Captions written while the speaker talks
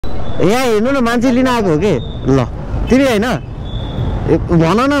यहाँ हेर्नु न मान्छे लिन आएको हो कि ल तिमी होइन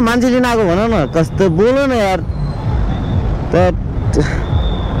भन न मान्छे लिन आएको भन न कस्तो बोल न यार त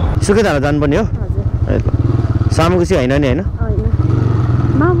सुकेधारा जानुपर्ने हो सामु खुसी होइन नि होइन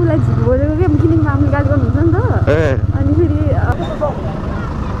मामुलाई बोलेको के किनकि मामुले गाली गर्नुहुन्छ नि त अनि फेरि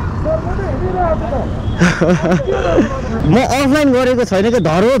म अफलाइन गरेको छैन कि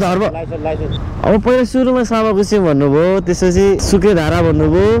धर्म अब पहिला सुरुमा सामाकुसी भन्नुभयो त्यसपछि सुकेधारा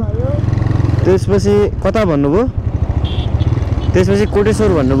भन्नुभयो त्यसपछि कता भन्नुभयो त्यसपछि कोटेश्वर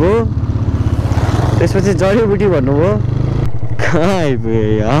भन्नुभयो त्यसपछि जडीबुटी भन्नुभयो कहाँ आइपुग्यो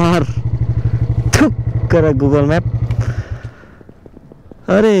यार ठुक्कर गुगल म्याप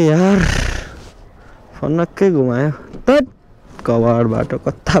अरे यार फोन नक्कै घुमायो त कभार बाटो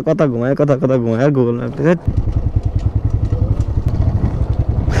कता कता घुमायो गुगल म्यापले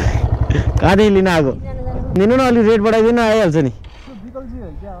कहाँदेखि लिन आएको दिनु न अलिक रेट बढाइदिनु आइहाल्छ नि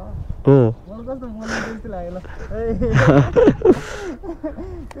हो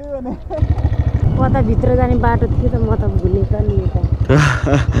कता भित्र जाने बाटो थियो त म त भुलेको नि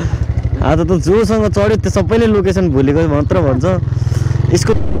आज त जोसँग चढ्यो त्यो सबैले लोकेसन भुलेको मात्र भन्छ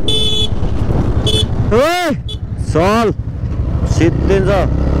यसको चल सिद्धिन्छ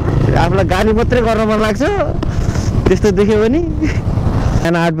आफूलाई गाली मात्रै गर्न मन लाग्छ त्यस्तो देख्यो भने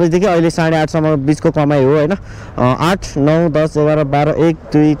बिहान 8 बजीदेखि अहिले 8:30सम्म बिचको कमाइ हो होइन 8, 9, 10, 11, 12, 1,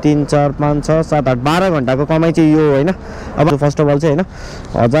 2, 3, 4, 5, 6, 7, 8, 12 घन्टाको कमाइ चाहिँ यो होइन अब फर्स्ट अफ अल चाहिँ होइन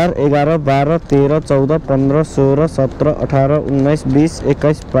 1000, 11, 12, 13, 14, 15, 16, 17, 18, 19, 20,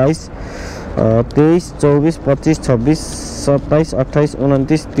 21, 22, 23, 24, 25, 26, 27, 28,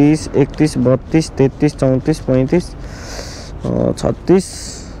 29, 30, 31, 32, 33, 34, 35, 36,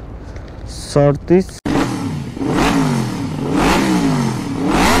 37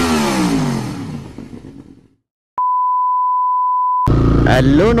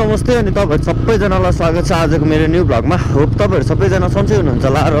 हेलो नमस्ते अनि तपाईहरु सबैजनालाई स्वागत छ आजको मेरो न्यू ब्लगमा होप तपाईहरु सबैजना सन्चै हुनुहुन्छ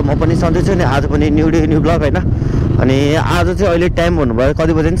होला र म पनि सन्चै छु नि आज पनि न्यू डे न्यू ब्लग हैन अनि आज चाहिँ अहिले टाइम भन्नुभयो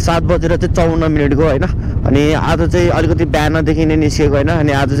कति बजे 7 बजेर चाहिँ 54 मिनेटको हैन अनि आज चाहिँ अलिकति बिहानदेखि नै निस्केको हैन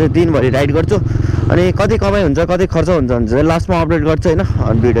अनि आज चाहिँ दिनभरि राइड गर्छु अनि कति कमाइ हुन्छ कति खर्च हुन्छ भने चाहिँ लास्टमा अपडेट गर्छु हैन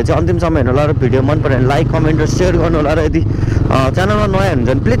अनि भिडियो चाहिँ अन्तिमसम्म हेर्नु होला र भिडियो मन पर्यो भने लाइक कमेन्ट र शेयर गर्नु होला र यदि च्यानलमा नयाँ हुनुहुन्छ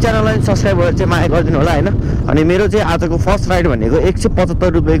भने प्लिज च्यानललाई सब्स्क्राइब गरेर चाहिँ माया गरिदिनु होला हैन अनि मेरो चाहिँ आजको फर्स्ट राइड भनेको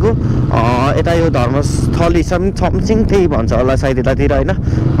 175 रुपैयाँको यता यो धर्मस्थली समथिङ त्यही भन्छ होला सायद यतातिर हैन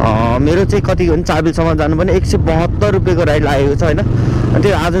मेरो चाहिँ कति हो भने चाबिलसम्म जानु पनि 172 रुपैयाँको राइड लागेको छ हैन अनि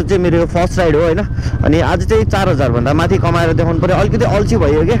त्यो आज चाहिँ मेरो फर्स्ट राइड हो हैन अनि आज चाहिँ 4000 भन्दा माथि कमाएर देखाउनु पर्यो अलिकति अल्छी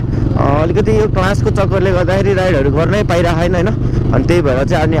भयो के अलिकति यो क्लासको चक्करले गर्दाखेरि राइडहरू गर्नै पाइरहेको छैन हैन अनि त्यही भएर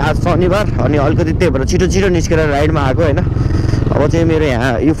चाहिँ अनि आज शनिबार अनि अलिकति त्यही भएर छिटो छिटो निस्केर राइडमा आएको हैन अब चाहिँ मेरो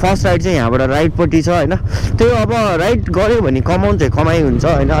यहाँ यो फर्स्ट राइड चाहिँ यहाँबाट राइडपट्टि छ हैन त्यो अब राइड गऱ्यो भने कमाउन चाहिँ कमाइ हुन्छ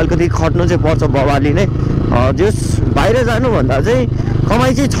हैन अलिकति खट्नु चाहिँ पर्छ बबाली नै जस बाहिर जानुभन्दा चाहिँ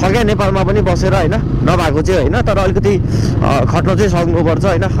कमाइ चाहिँ छ क्या नेपालमा पनि बसेर हैन नभएको चाहिँ हैन तर अलिकति खट्नु चाहिँ सक्नुपर्छ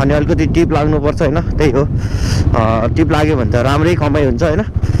हैन अनि अलिकति टिप लाग्नुपर्छ हैन त्यही हो टिप लाग्यो भने त राम्रै कमाइ हुन्छ हैन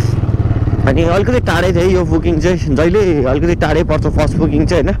अनि अलिकति टाढै थियो यो बुकिङ चाहिँ जहिले अलिकति टाढै पर्छ फर्स्ट बुकिङ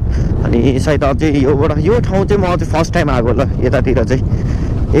चाहिँ हैन अनि सायद अझै योबाट यो ठाउँ चाहिँ म अझै फर्स्ट टाइम आएको ल यतातिर चाहिँ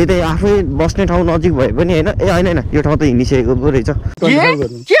यतै आफै बस्ने ठाउँ नजिक भए पनि हैन ए हैन यो ठाउँ त हिँडिसकेको पो रहेछ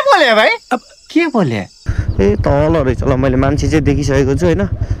के बोले भाइ अब के बोले ए तल रहेछ ल मैले मान्छे चाहिँ देखिसकेको छु हैन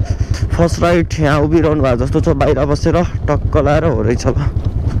फर्स्ट राइड यहाँ उभिरहनु भएको जस्तो छ बाहिर बसेर टक्क लाएर हो रहेछ ल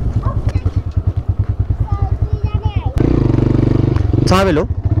चाबेल हो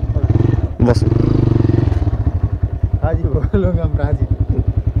बस राजी बोलूंगा राजी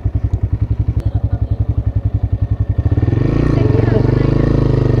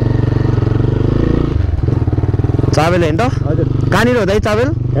चाबेल हैन त हजुर कहाँनिर हो दाइ चाबेल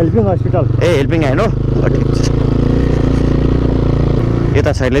हेल्पिङ हस्पिटल ए हेल्पिङ हैन हो ठिक छ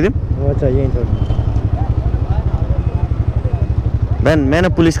यता साइडले दिउँ अच्छा यही छ बिहान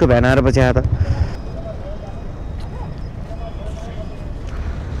पुलिसको भ्यान आएर पछि आयो त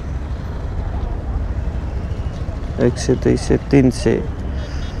 100 200 300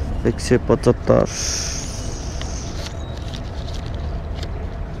 175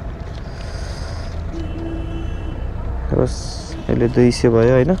 बस अहिले 200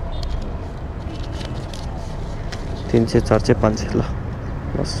 भयो हैन 300 400 500 ल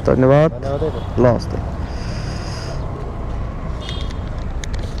बस धन्यवाद ल हस्ते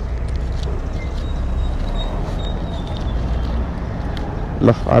ल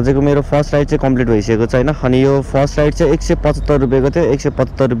आजको मेरो फर्स्ट राइड चाहिँ कम्प्लिट भइसकेको छ हैन अनि यो फर्स्ट राइड चाहिँ 175 रुपैयाँको थियो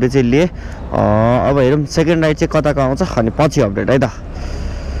 175 रुपैयाँ चाहिँ लिए अब हेरौँ सेकेन्ड राइड चाहिँ कताको आउँछ अनि पछि अपडेट है त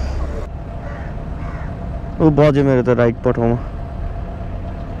ऊ बज्यो मेरो त राइड पठाउमा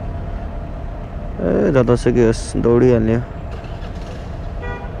ए जतासुकै होस् दौडिहाल्ने हो।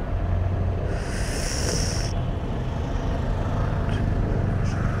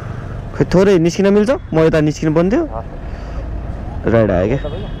 खै थोरै निस्किन मिल्छ? म यता निस्किनु पर्ने थियो। राइड आयो क्या?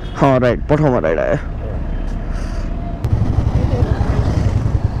 राइड पठाउमा राइड आयो।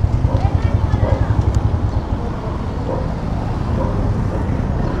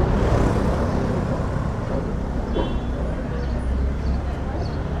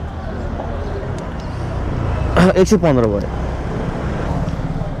 एक 115 भयो।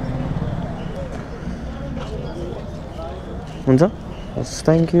 हुन्छ हस्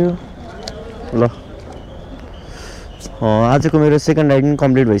थ्याङ्क यू। ल आजको मेरो सेकेन्ड राइड पनि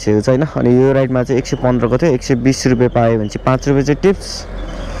कम्प्लिट भइसकेको छ होइन। अनि यो राइडमा चाहिँ 115 को थियो। 120 रुपियाँ पायो भने चाहिँ 5 रुपियाँ चाहिँ टिप्स।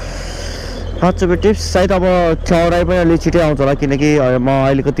 5 रुपियाँ टिप्स। सायद अब चौडाइ पनि अलिक छिटै आउँछ होला किनकि म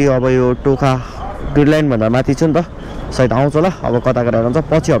अलिकति अब यो टोखा ग्रिड लाइन भन्दा माथि छु नि त। सायद आउँछ होला। अब कता कता आउँछ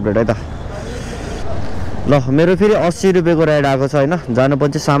पछि अपडेट है त। ल मेरो फेरि 80 रुपियाँको राइड आएको छ होइन।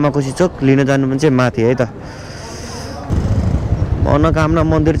 जानुपर्ने चाहिँ सामाकोसी चोक, लिन जानुपर्ने चाहिँ माथि है त। मनोकामना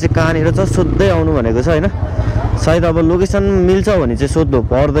मन्दिर चाहिँ कहाँनिर छ सोध्दै आउनु भनेको छ होइन। सायद अब लोकेसन मिल्छ भने चाहिँ सोध्नु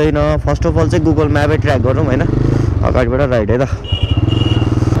पर्दैन। फर्स्ट अफ अल चाहिँ गुगल म्यापै ट्र्याक गरौँ होइन। अगाडिबाट राइड है त।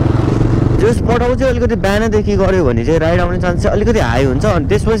 जस पठाउ चाहिँ अलिकति बिहानदेखि गऱ्यो भने चाहिँ राइड आउने चान्स चाहिँ अलिकति हाई हुन्छ। अनि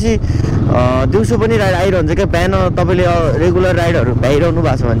त्यसपछि दिउँसो पनि राइड आइरहन्छ क्या। बिहान तपाईँले रेगुलर राइडहरू भ्याइरहनु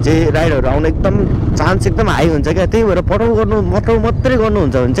भएको छ भने चाहिँ राइडहरू आउनु एकदम चान्स एकदम हाई हुन्छ क्या। त्यही भएर पठाउ मात्रै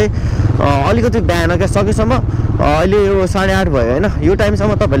गर्नुहुन्छ भने चाहिँ अलिकति बिहान क्या सकेसम्म। अहिले यो 8:30 भयो होइन। यो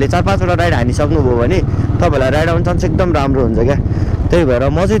टाइमसम्म तपाईँहरूले 4-5वटा राइड हानिसक्नुभयो भने तपाईँहरूलाई राइड आउने चान्स एकदम राम्रो हुन्छ क्या। त्यही भएर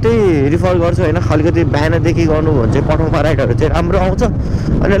म चाहिँ त्यही रिफर गर्छु होइन। अलिकति बिहानदेखि गर्नुभयो भने चाहिँ पठाउमा राइडहरू चाहिँ राम्रो आउँछ।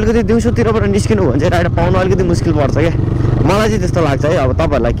 अनि अलिकति दिउँसोतिरबाट निस्किनु भने चाहिँ राइड पाउनु अलिकति मुस्किल पर्छ क्या। मलाई चाहिँ त्यस्तो लाग्छ है। अब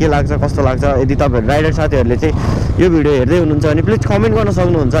तपाईँहरूलाई के लाग्छ कस्तो लाग्छ? यदि तपाईँहरू राइडर साथीहरूले चाहिँ यो भिडियो हेर्दै हुनुहुन्छ भने प्लिज कमेन्ट गर्न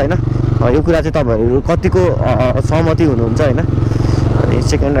सक्नुहुन्छ होइन। यो कुरा चाहिँ तपाईँहरू कतिको सहमति हुनुहुन्छ होइन। अनि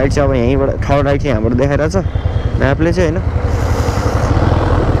सेकेन्ड राइड चाहिँ अब यहीँबाट, थर्ड राइड चाहिँ यहाँबाट देखाइरहेछ म्यापले चाहिँ होइन।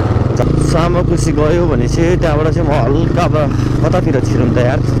 सामाकोसी गयो भने चाहिँ त्यहाँबाट चाहिँ म हल्का अब कतातिर छिरौँ त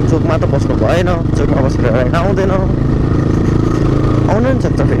यार। चोकमा त बस्नु भएन। चोकमा बसेर राइड आउँदैन। आउनु नि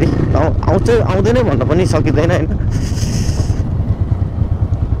सक्छ फेरि। आउँछ आउँदैन भन्न पनि सकिँदैन होइन।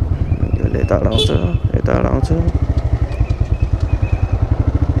 यताबाट आउँछ यताबाट आउँछ।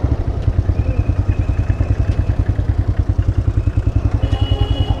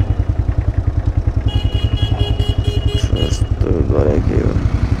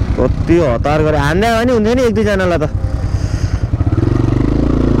 कति हतार गरे हान्दा पनि हुन्थ्यो नि 1-2जनालाई त।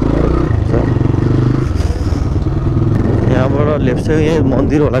 यहाँबाट लेफ्ट साइड यही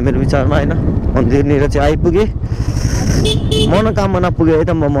मन्दिर होला मेरो विचारमा होइन। मन्दिरनिर चाहिँ आइपुगेँ। मनोकामना पुगेँ है त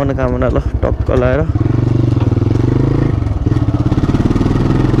म। मनोकामना ल टक्क लगाएर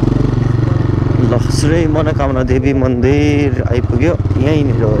ल श्री मनोकामना देवी मन्दिर आइपुग्यो।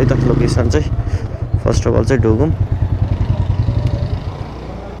 यहीँनिर हो है त लोकेसन चाहिँ। फर्स्ट अफ अल चाहिँ ढोगौँ।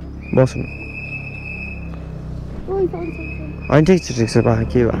 बस्नु होइन ठिक छ के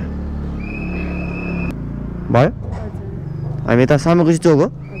भयो भयो। हामी यता सामाकोसी चोक हो।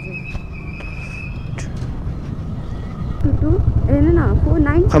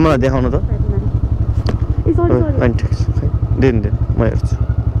 खै मलाई देखाउनु त। होइन ठिक छ दिन म हेर्छु।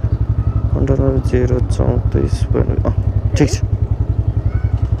 18-0-34 ठिक छ।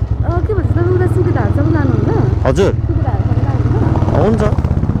 हजुर हुन्छ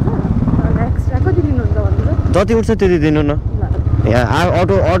जति उठ्छ त्यति दिनु न। यहाँ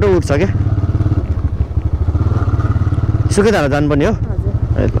अटो उठ्छ क्या। सुकेधारा जानुपर्ने हो।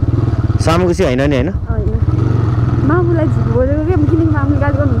 सामाकोसी होइन नि होइन। मामुलाई झिक बोलेको क्या किनकि मामुले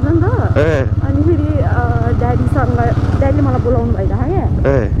गाली गर्नुहुन्छ नि त। अनि फेरि ड्याडीसँग ड्याडीले मलाई बोलाउनु भइरहेको क्या।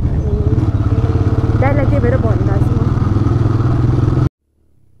 ड्याडीलाई त्यही भएर भनिरहेको छु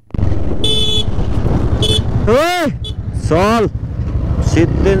म। सल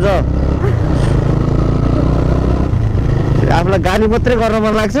सिद्धिन्छ। आफूलाई गाली मात्रै गर्न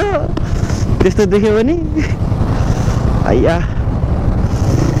मन लाग्छ त्यस्तो देख्यो भने। आइया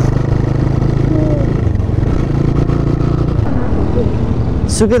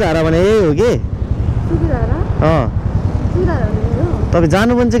सुकेधारा भने यही हो कि? तपाईँ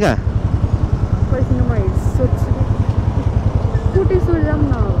जानु पनि चाहिँ कहाँ?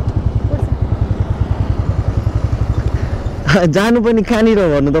 जानु पनि कहाँनिर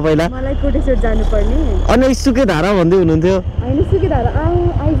भन्नु त पहिला? मलाई कोटेश्वर जानुपर्ने। अनि सुकेधारा भन्दै हुनुहुन्थ्यो। होइन सुकेधारा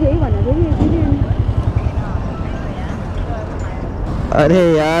आइज है भनेको नि।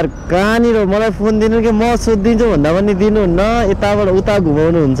 अरे यार कहाँनिर मलाई फोन दिनु कि म सोधिदिन्छु भन्दा पनि दिनुहुन्न। यताबाट उता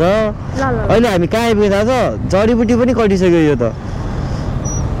घुमाउनुहुन्छ। अहिले हामी कहाँ आइपुग्यो थाहा छ? जडीबुटी पनि कटिसक्यो यो त।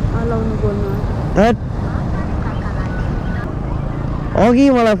 अघि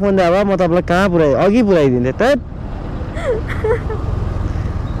मलाई फोन दिए भए म तपाईँलाई कहाँ अघि पुऱ्याइदिन्थेँ त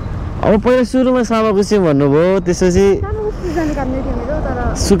अब पहिला सुरुमा सामाकुसी भन्नुभयो त्यसपछि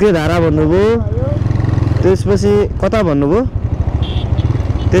सुकेधारा भन्नुभयो त्यसपछि कता भन्नुभयो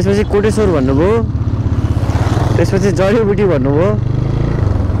त्यसपछि कोटेश्वर भन्नुभयो त्यसपछि जडीबुटी भन्नुभयो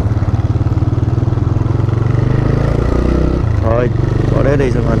पढाइ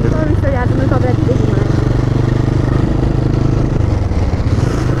रहेछ मान्छे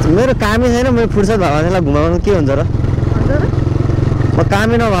मेरो कामै छैन मेरो फुर्सद भएको मान्छेलाई घुमाउनु के हुन्छ र म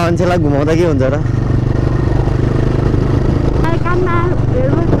कामै नभएको मान्छेलाई घुमाउँदा के हुन्छ र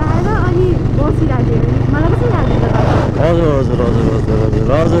हजुर हजुर हजुर हजुर हजुर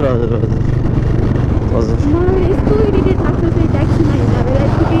हजुर हजुर हजुर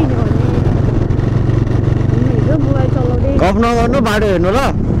गफ नगर्नु बाटो हेर्नु ल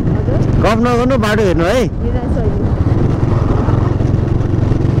गफ नगर्नु बाटो हेर्नु है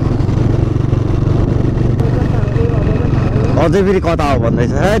अझै फेरि कता हो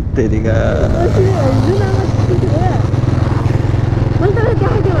भन्दैछ है त्यतिका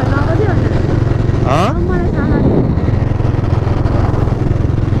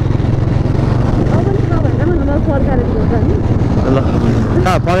ल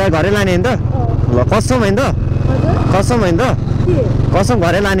पगार घरै लाने होइन त ल कसम होइन त कसम होइन त कसम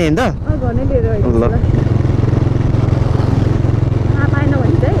घरै लाने होइन त ल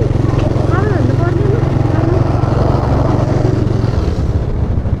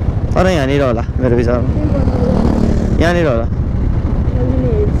तर यहाँनिर होला मेरो विचारमा यहाँनिर होला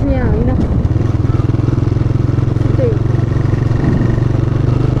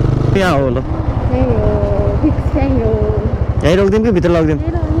यहाँ हो ल यहीँ रोकिदिउँ कि भित्र लगिदिउँ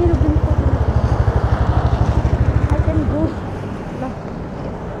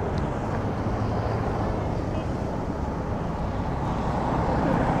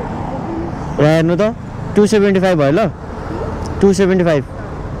हेर्नु त 275 भयो ल 275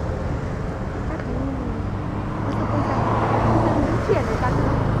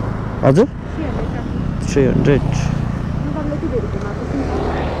 हजुर 300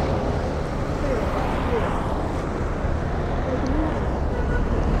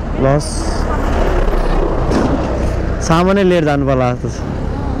 लस सामानै लिएर जानु पर्ला जस्तो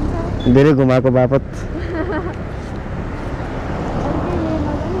छ धेरै घुमाएको बापत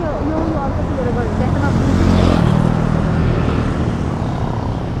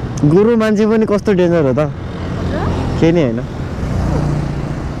गुरु मान्छे पनि कस्तो डेन्जर हो त के नि होइन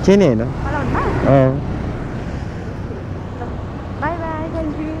के नि होइन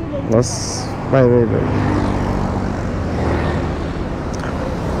हस् बाई बाई बाई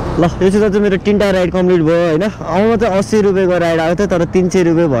ल यसो त मेरो 3टा राइड कम्प्लिट भयो होइन आउनु चाहिँ 80 रुपियाँको राइड आएको थियो तर 300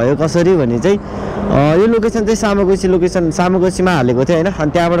 रुपियाँ भयो कसरी भने चाहिँ यो लोकेसन चाहिँ सामुकोसीमा हालेको थियो होइन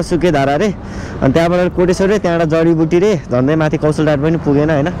अनि त्यहाँबाट सुकेधारा रे अनि त्यहाँबाट कोटेश्वर रे त्यहाँबाट जडीबुटी रे झन्डै माथि कौशलघाट पनि पुगेन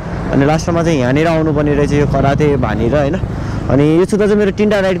होइन अनि लास्टमा चाहिँ यहाँनिर आउनुपर्ने रहेछ यो कराते भानिर होइन अनि यो छुट्टा चाहिँ मेरो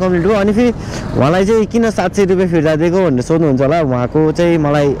 3टा राइड कम्प्लिट भयो अनि फेरि उहाँलाई चाहिँ किन 700 रुपियाँ फिर्ता दिएको भनेर सोध्नुहुन्छ होला उहाँको चाहिँ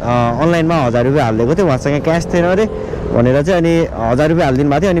मलाई अनलाइनमा 1000 रुपियाँ हालिदिएको थियो उहाँसँग क्यास थिएन अरे भनेर चाहिँ अनि 1000 रुपियाँ हालिदिनु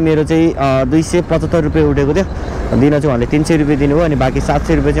भएको थियो अनि मेरो चाहिँ 275 रुपियाँ उठेको थियो दिन चाहिँ उहाँले 300 रुपियाँ दिनुभयो अनि बाँकी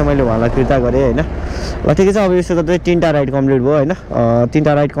 700 रुपियाँ चाहिँ मैले उहाँलाई फिर्ता गरेँ होइन ल ठिकै छ अब यसो त 3टा राइड कम्प्लिट भयो होइन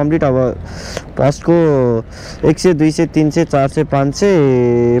 3टा राइड कम्प्लिट अब फर्स्टको 100 200 300 400 500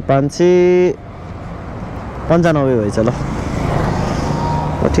 595 भएछ ल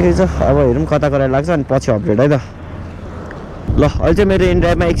ठिकै छ अब हेरौँ कता राइड लाग्छ अनि पछि अपडेट है त ल अहिले चाहिँ मेरो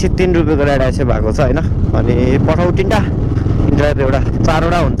इन्ड्राइभमा 103 रुपियाँको राइड आइसक्यो भएको छ होइन अनि पठाउ 3टा इन्ड्राइभ एउटा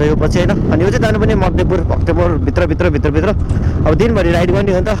 4वटा हुन्छ यो पछि होइन अनि यो चाहिँ जानुपर्ने मध्यपुर भक्तपुर भित्र अब दिनभरि राइड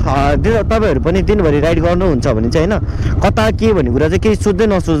गर्ने हो नि त तपाईँहरू पनि दिनभरि राइड गर्नुहुन्छ भने चाहिँ होइन कता के भन्ने कुरा चाहिँ केही सोध्दै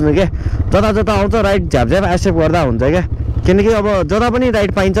नसोच्नु क्या जता आउँछ राइड झ्यापझ्याप एक्सेप्ट गर्दा हुन्छ क्या किनकि अब जता पनि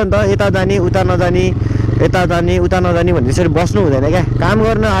राइड पाइन्छ नि त यता जाने उता नजाने यता जाने उता नजाने भन्ने त्यसरी बस्नु हुँदैन क्या काम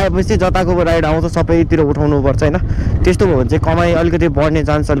गर्न आएपछि जताको राइड आउँछ सबैतिर उठाउनुपर्छ होइन त्यस्तो भयो भने चाहिँ कमाइ अलिकति बढ्ने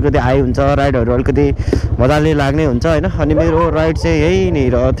चान्स अलिकति हाई हुन्छ राइडहरू अलिकति मजाले लाग्ने हुन्छ होइन अनि मेरो राइड चाहिँ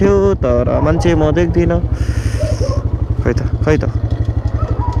यहीँनिर थियो तर मान्छे म देख्दिनँ खै त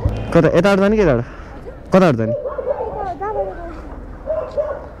कता यताबाट जाने कि यताबाट कताबाट जाने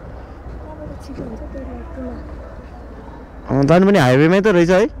जानु पनि हाइवेमै त रहेछ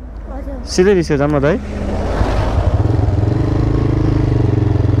है सिधै रिस्यो जाऊँ त है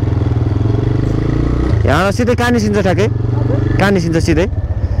यहाँ सिधै कहाँ निस्किन्छ ठ्याक्कै कहाँ निस्किन्छ सिधै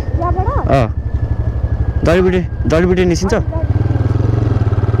जडीबुटी निस्किन्छ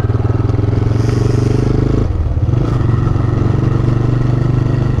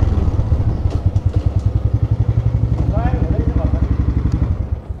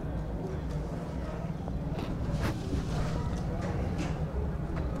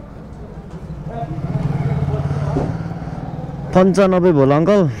 95 भोल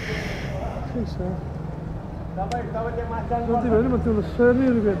अङ्कल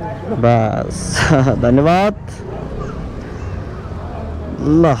बस धन्यवाद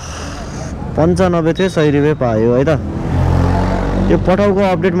ल 95 थियो 100 रुपियाँ पायो है त यो पठाउको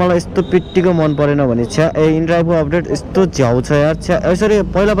अपडेट मलाई यस्तो पिट्टीको मन परेन भने छ्या इनड्राइभको अपडेट यस्तो झ्याउ छ यार छ्या यसरी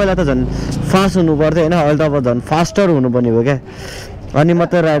पहिला पहिला त झन् फास्ट हुनु पर्थ्यो होइन अहिले त अब झन् फास्टर हुनुपर्ने भयो क्या अनि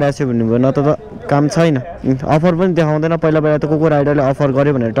मात्रै राइड आएछ भन्ने भयो न त काम छैन अफर पनि देखाउँदैन पहिला पहिला त को राइडरले अफर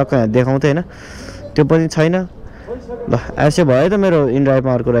गर्यो भनेर टक्क यहाँ देखाउँथ्यो होइन त्यो पनि छैन ल ऐसे भयो त मेरो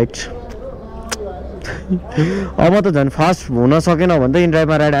इनड्राइभमा अर्को राइड अब त झन् फास्ट हुन सकेन भने त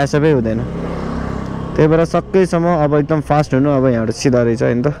इनड्राइभमा राइड आइसबै हुँदैन त्यही भएर सकेसम्म अब एकदम फास्ट हुनु अब यहाँबाट सिधा रहेछ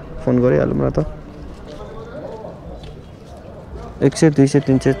होइन त फोन गरिहालौँ न त 100 200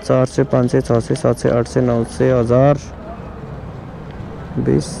 300 400 500 600 700 800 900 1000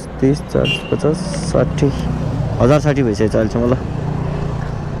 20 30 40 50 60 1060 भइसकेछ अहिलेसम्म ल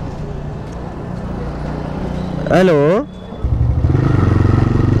हेलो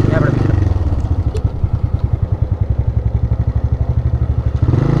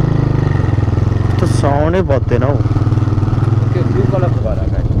त साउन्डै बज्दैन हौ त्यो ब्लू कलरको घर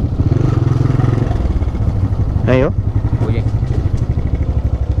अगाडि है हो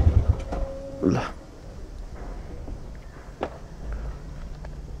ल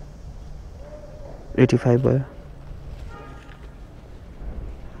 85 भयो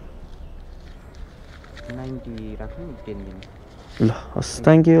 90 राख्नु 10 दिन ल हस्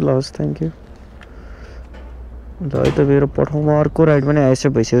थ्याङ्क यू ल हस् थ्याङ्क यू ल है त मेरो पठाउमा अर्को राइड पनि आइसके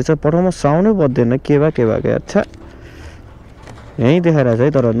भइसकेको छ पठाउमा साउन्डै बज्दैन के भएको अच्छा यहीँ देखाइरहेको छ है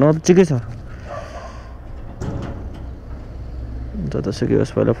तर नजिकै छ जतासुकै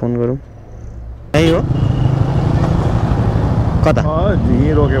होस् पहिला फोन गरौँ यही हो कता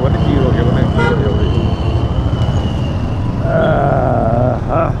यहीँ रोक्यो भने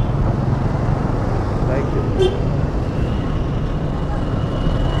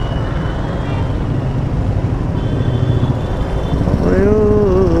भयो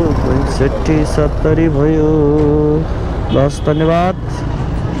 65 70 भयो लस धन्यवाद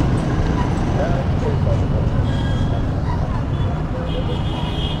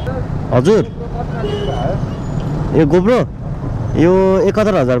हजुर यो गोब्रो यो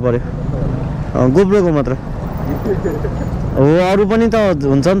 71,000 पर्यो गोब्रोको मात्र हो अरू पनि त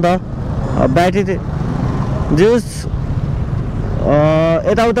हुन्छ नि त ब्याट्री जस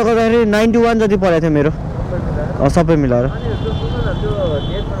यताउता गर्दाखेरि 91 जति परेको थियो मेरो सबै मिलाएर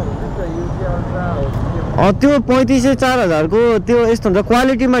त्यो 3500 4000 को त्यो यस्तो हुन्छ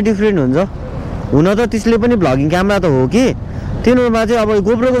क्वालिटीमा डिफ्रेन्ट हुन्छ हुन त त्यसले पनि भ्लगिङ क्यामेरा त हो कि तिनीहरूमा चाहिँ अब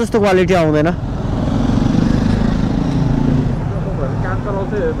गोब्रोको जस्तो क्वालिटी आउँदैन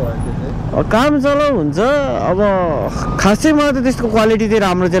काम चलाउ हुन्छ अब खासै मलाई त त्यसको क्वालिटी चाहिँ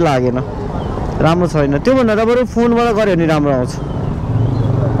राम्रो चाहिँ लागेन राम्रो छैन त्योभन्दा त बरु फोनबाट गऱ्यो भने राम्रो आउँछ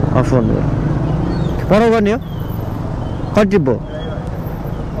फोनबाट पठाउ गर्ने हो कति भयो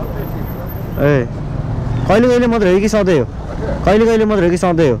ए कहिले कहिले मात्रै हो कि सधैँ हो कहिले कहिले मात्रै हो कि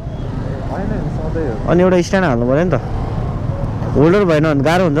सधैँ हो अनि एउटा स्ट्यान्ड हाल्नु पऱ्यो नि त होल्डर भएन भने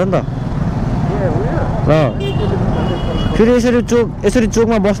गाह्रो हुन्छ नि त फेरि यसरी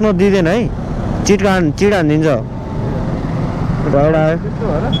चोकमा बस्न दिँदैन है चिट हानिदिन्छ राइड आयो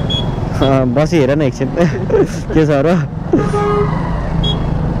बसी हेर न एकछिन के छ र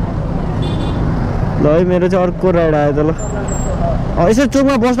ल है मेरो चाहिँ अर्को राइड आयो त ल यसरी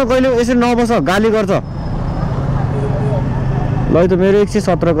चोकमा बस्न कहिले यसरी नबस गाली गर्छ ल है त मेरो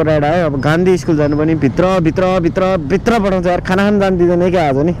 117 को राइड आयो अब गान्धी स्कुल जानु पनि भित्र पठाउँछ यार खाना खान जानु दिँदैन क्या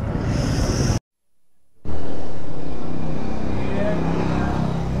आज नि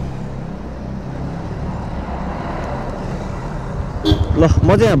ल म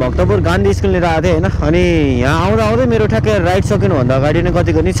चाहिँ यहाँ भक्तपुर गान्धी स्कुल लिएर आएको थिएँ होइन अनि यहाँ आउँदा आउँदै मेरो ठ्याक्कै राइड सकिनुभन्दा अगाडि नै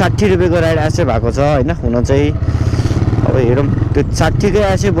कतिको नि 60 रुपियाँको राइड एसै भएको छ होइन हुन चाहिँ अब हेरौँ त्यो 60 कै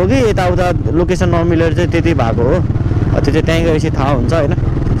एसै भयो कि यताउता लोकेसन नमिलेर चाहिँ त्यति भएको हो त्यो चाहिँ त्यहीँ गएपछि थाहा हुन्छ होइन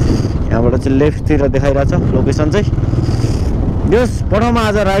यहाँबाट चाहिँ लेफ्टतिर देखाइरहेको छ लोकेसन चाहिँ यस पठाउमा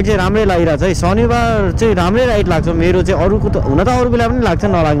आज राइड चाहिँ राम्रै लागिरहेको छ है शनिबार चाहिँ राम्रै राइड लाग्छ मेरो चाहिँ अरूको त हुन त अरू बेला पनि लाग्छ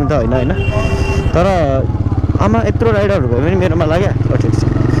नलाग्ने त होइन तर आमा यत्रो राइडरहरू भयो भने मेरोमा लाग्यो ल ठिक छ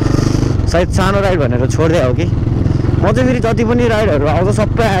सायद सानो राइड भनेर छोडिदिए हो कि म चाहिँ फेरि जति पनि राइडहरू आउँछ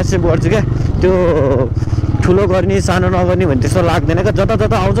सबै एक्सेप्ट गर्छु क्या त्यो ठुलो गर्ने सानो नगर्ने भने त्यस्तो लाग्दैन क्या जता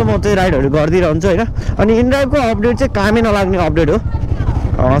जता आउँछ म चाहिँ राइडहरू गरिदिइरहन्छु होइन अनि इनड्राइभको अपडेट चाहिँ कामै नलाग्ने अपडेट हो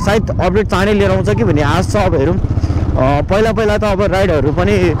सायद अपडेट चाँडै लिएर आउँछ कि भन्ने आश छ अब हेरौँ पहिला पहिला त अब राइडहरू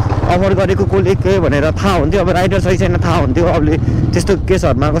पनि अफर गरेको कसले के भनेर थाहा हुन्थ्यो अब राइडर सही छैन थाहा हुन्थ्यो अबले त्यस्तो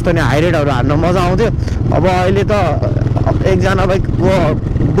केसहरूमा कस्तो नि हाई रेटहरू हान्न मजा आउँथ्यो अब अहिले त एकजना बाइकको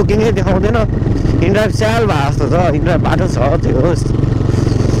बुकिङै देखाउँदैन इन्ड्राइभ स्याल भए जस्तो छ इन्ड्राइभ बाटो छ त्यो होस्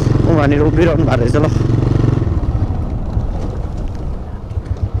वहाँनिर उभिरहनु भएको रहेछ ल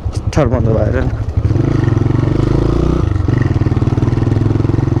ठर बन्द भएर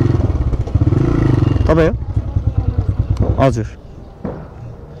तपाईँ हो हजुर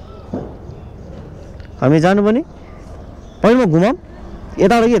हामी जानु पनि पहिला म घुमाऊँ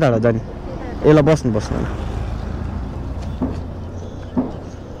यताबाट कि यताबाट जाने यसलाई बस्नु बस्नु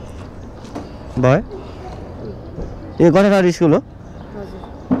भयो ए गणेश स्कुल हो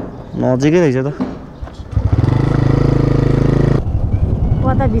नजिकै रहेछ त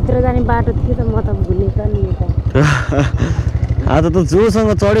कता भित्र जाने बाटो थियो त म त भुलेको नि आज त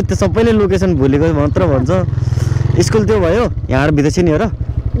जोसँग चढ्यो त्यो सबैले लोकेसन भुलेको मात्र भन्छ स्कुल त्यो भयो यहाँ भित्र छिनी हो र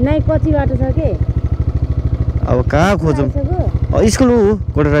नै कति बाटो छ के अब कहाँ खोजौँ स्कुल हो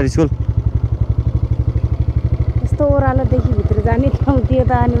कोटरारी स्कुल यस्तो ओह्रालोदेखि भित्र जाने ठाउँ थियो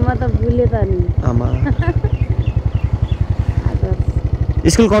त अनि म त भुलेँ त नि आमा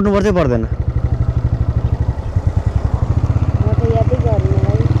स्कुल गर्नु पर्दै पर्दैन म त यादै गर्ने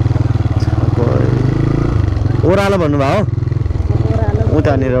भाइ ओह्रालो भन्नुभयो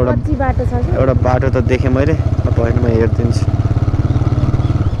उतानिर एउटा बाटो त देखेँ मैले होइन म हेरिदिन्छु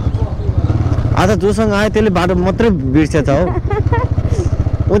आज जोसँग आयो त्यसले बाटो मात्रै बिर्सेछ हौ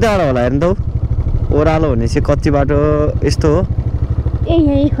उताबाट होला हेर्नु त हौ ओह्रालो भनेपछि कच्ची बाटो यस्तो हो ए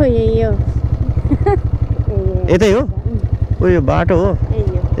यही हो यतै हो ओ यो बाटो हो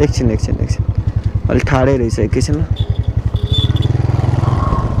एकछिन अलिक ठाडै रहेछ एकैछिन ल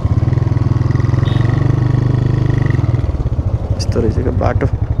यस्तो रहेछ क्या बाटो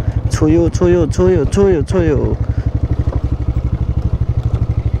छोयो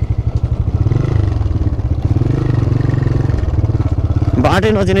बाटै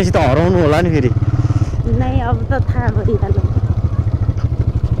नचिनेपछि त हराउनु होला नि फेरि नै अब त थाहा भइहाल्यो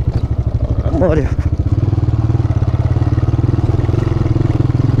मर्यो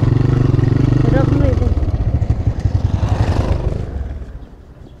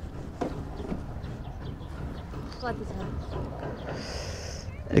कति छ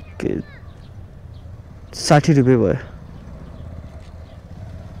 60 रुपियाँ भयो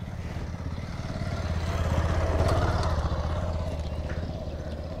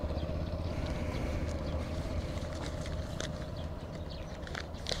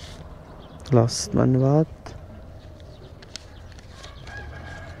लस धन्यवाद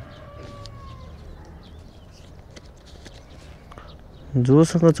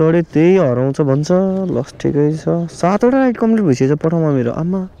जोसँग चढ्यो त्यही हराउँछ भन्छ लस ठिकै छ 7 वटा राइड कम्प्लिट भइसकेछ पठाउमा मेरो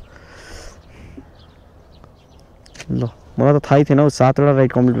आमा ल मलाई त थाहै थिएन हौ 7 वटा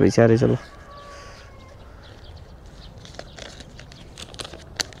राइड कम्प्लिट भइसकेको रहेछ ल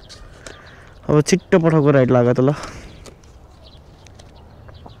अब छिट्टो पठाउको राइड लाग्यो त ल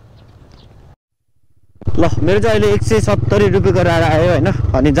मेरो चाहिँ अहिले 170 रुपियाँ गरेर आयो होइन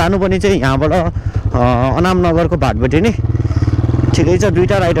अनि जानु पनि चाहिँ यहाँबाट अनामनगरको भाटबेटी नि ठिकै छ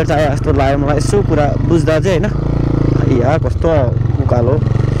 2टा राइडर चाहियो जस्तो लाग्यो मलाई यसो कुरा बुझ्दा चाहिँ होइन या कस्तो उकालो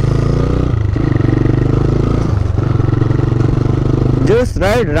जोस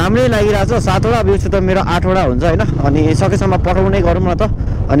राइड राम्रै लागिरहेछ 7 वटा बिर्छु त मेरो 8 वटा हुन्छ होइन अनि सकेसम्म पठाउनै गरौँ न त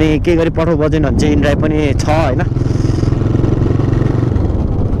अनि के गरी पठाउ बजेन भने चाहिँ इनड्राइभ पनि छ होइन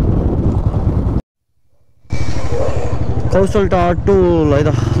कौशल टावर टोल है त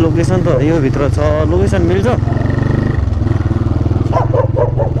लोकेसन त यो भित्र छ लोकेसन मिल्छ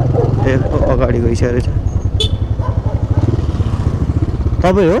ए अगाडि गइसकेको रहेछ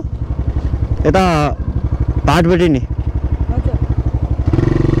तपाईँ हो यता भाटबेटी नि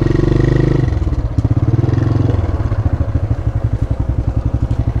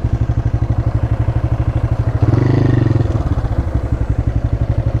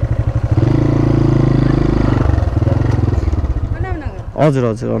हजुर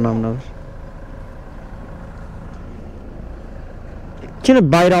अनामनगर किन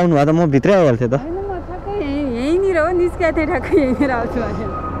बाहिर आउनु भयो त म भित्रै आइहाल्थेँ त यहीँनिर हो निस्केको थिएँ ठ्याक्कै यहीँनिर आउँछु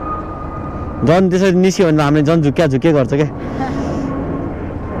झन् त्यसरी निस्क्यो भने त हामीले झन् झुक्के गर्छ क्या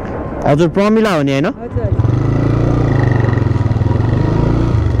हजुर प्रमिला हो नि होइन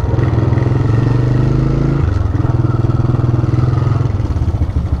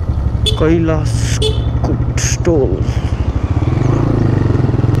कैलाश टोल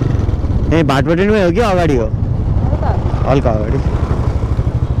ए भाटबेटीमै हो कि अगाडि हो हल्का अगाडि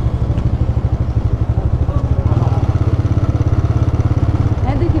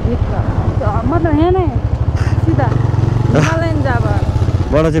मतलब यहाँ नै सिधा हिमालयन जाभा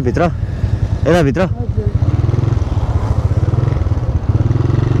बाट चाहिँ भित्र यता भित्र हजुर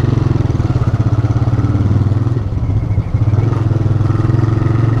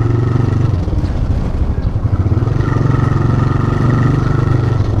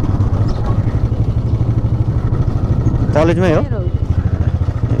कलेजमै हो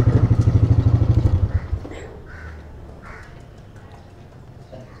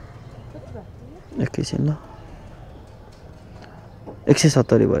एकैछिन ल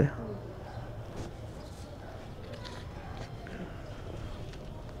 170 भयो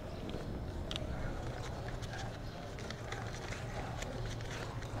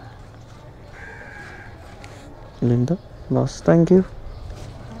लिन त loss thank you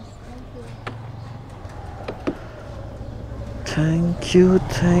thank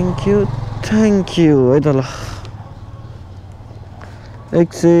you है त ल एक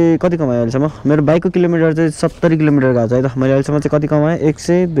सय कति कमाएँ अहिलेसम्म मेरो बाइकको किलोमिटर चाहिँ 70 किलोमिटर गएको छ है त मैले अहिलेसम्म चाहिँ कति कमाएँ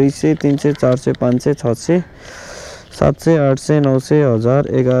 100 200 300 400 500 600 700 800 900 1000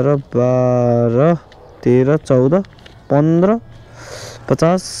 11 12 13 14 15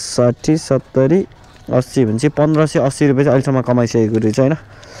 50 60 70 80 भने चाहिँ 1580 रुपियाँ चाहिँ अहिलेसम्म कमाइसकेको रहेछ होइन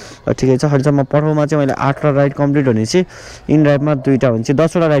ठिकै छ अहिलेसम्म पठाउमा चाहिँ मैले 8वटा राइड कम्प्लिट भनेपछि इन ड्राइभमा 2टा भने चाहिँ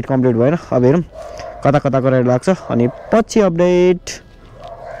 10वटा राइड कम्प्लिट भएन अब हेरौँ कता कताको राइड लाग्छ अनि पछि अपडेट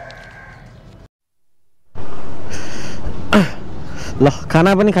ल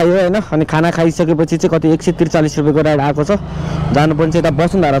खाना पनि खायो होइन अनि खाना खाइसकेपछि चाहिँ कति 143 रुपियाँको राइड आएको छ जानुपर्ने चाहिँ यता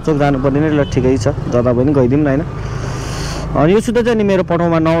वसुन्धरा चोक जानुपर्ने नै ल ठिकै छ जता पनि गइदिउँ न होइन अनि यो सुधा चाहिँ नि मेरो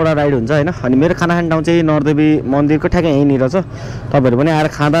पठाउमा 9वटा राइड हुन्छ होइन अनि मेरो खाना खाने ठाउँ चाहिँ नरदेवी मन्दिरको ठ्याक्कै यहीँनिर छ तपाईँहरू पनि आएर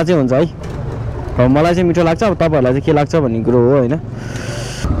खाँदा चाहिँ हुन्छ है अब मलाई चाहिँ मिठो लाग्छ अब तपाईँहरूलाई चाहिँ के लाग्छ भन्ने कुरो हो होइन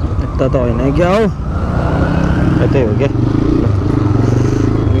यता त होइन क्या हो यतै हो क्या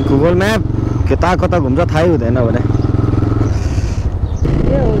गुगल म्याप कता कता घुम्छ थाहै हुँदैन भने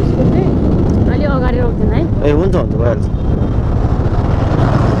ए हो उसको चाहिँ अलि अगाडि रोक्दैन है ए हुन्छ हुन्छ भइहाल्छ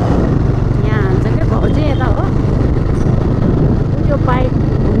यहाँ हान्छ क्या भाउ चाहिँ यता हो त्यो बाइक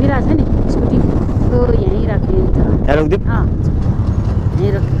घुमिरहेको छ नि स्कुटी त्यो यहीँ राखिदिन्छ यहाँ रोकिदिउँ अँ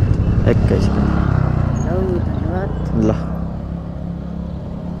यहीँ रोक एकैछिन हौ धन्यवाद ल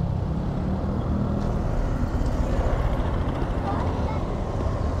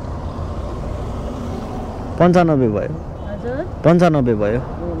 95 भयो हजुर 95 भयो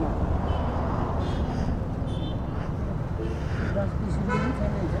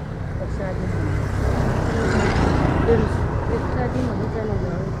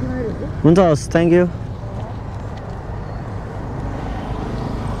हुन्छ हस् थ्याङ्क यू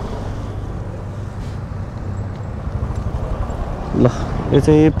ल यो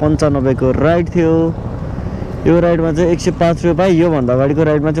चाहिँ 95 को राइड थियो यो राइडमा चाहिँ 105 रुपियाँ पाएँ योभन्दा अगाडिको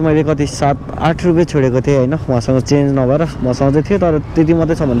राइडमा चाहिँ मैले कति 7-8 रुपियाँ छोडेको थिएँ होइन उहाँसँग चेन्ज नभएर मसँग चाहिँ थियो तर त्यति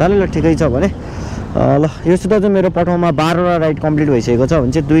मात्रै छ भन्दा ल ठिकै छ भने ल यो सुधा चाहिँ मेरो पठाउमा 12वटा राइड कम्प्लिट भइसकेको छ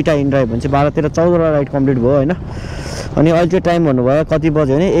भने चाहिँ 2टा इन ड्राइभ भने चाहिँ 12-13-14वटा राइड कम्प्लिट भयो होइन अनि अहिले चाहिँ टाइम भन्नुभयो कति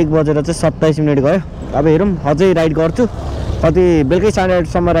बज्यो भने 1 बजेर चाहिँ 27 मिनट गयो अब हेरौँ अझै राइड गर्छु कति बेलुकै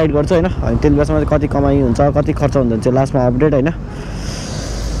 8:30सम्म राइड गर्छु होइन अनि त्यति बेलासम्म चाहिँ कति कमाइ हुन्छ कति खर्च हुन्छ भने चाहिँ लास्टमा अपडेट होइन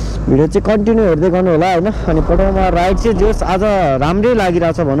भिडियो चाहिँ कन्टिन्यू हेर्दै गर्नु होला होइन अनि पठाउमा राइड चाहिँ जोस् आज राम्रै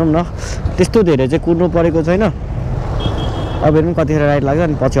लागिरहेछ भनौँ न त्यस्तो धेरै चाहिँ कुद्नु परेको छैन अब हेरौँ कतिखेर राइड लाग्छ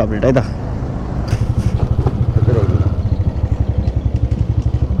अनि पछि अपडेट है त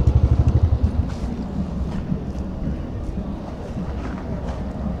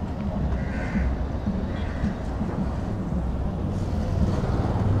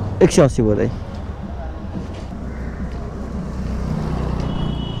एक 180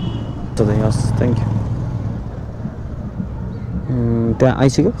 भयो हस् थ्याङ्क यू त्यहाँ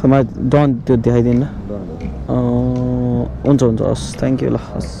आइसक्यो मलाई डन त्यो देखाइदिनु हुन्छ हुन्छ हस् थ्याङ्क यू ल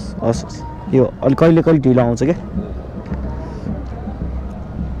हस् हस् हस् यो अलिक कहिले कहिले ढिलो आउँछ क्या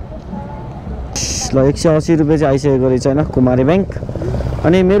ल 180 रुपियाँ चाहिँ आइसकेको रहेछ होइन कुमारी ब्याङ्क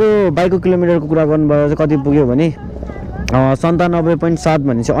अनि मेरो बाइकको किलोमिटरको कुरा गर्नुभयो चाहिँ कति पुग्यो भने 97.7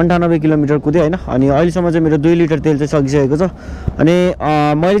 भने चाहिँ 98 किलोमिटर कुद्यो होइन अनि अहिलेसम्म चाहिँ मेरो 2 लिटर तेल चाहिँ सकिसकेको छ अनि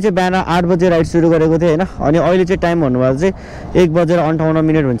मैले चाहिँ बिहान 8 बजे राइड सुरु गरेको थिएँ होइन अनि अहिले चाहिँ टाइम भन्नुभएको चाहिँ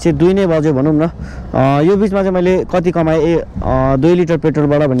 1:58 भने चाहिँ 2 नै बज्यो भनौँ न यो बिचमा चाहिँ मैले कति कमाएँ 2 लिटर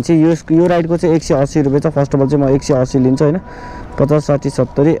पेट्रोलबाट भने चाहिँ यो राइडको चाहिँ 180 रुपियाँ छ फर्स्ट अफ अल चाहिँ म 180 लिन्छु होइन 50 60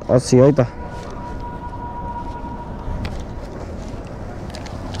 70 80 है त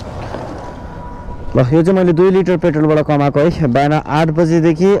ल यो चाहिँ मैले 2 लिटर पेट्रोलबाट कमाएको है बिहान 8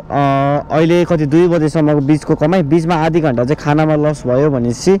 बजेदेखि अहिले कति 2 बजेसम्मको बिचको कमाइ बिचमा आधी घन्टा चाहिँ खानामा लस भयो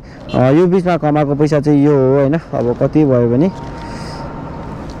भनेपछि यो बिचमा कमाएको पैसा चाहिँ यो हो होइन अब कति भयो भने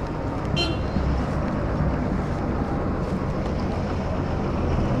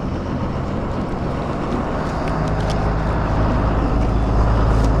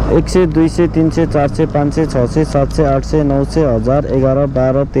 100 200 300 400 500 600 700 800 900 1000 11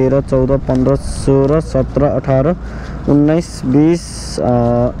 12 13 14 15 16 17 18 19 20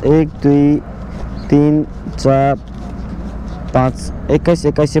 1 2 3 4 5 21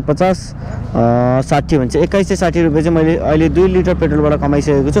 2150 60 भन्छ 2160 रुपियाँ चाहिँ मैले अहिले 2 लिटर पेट्रोलबाट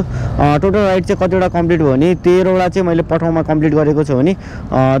कमाइसकेको छु। टोटल राइड चाहिँ कतिवटा कम्प्लिट भयो भने 13वटा चाहिँ मैले पठाउमा कम्प्लिट गरेको छु भने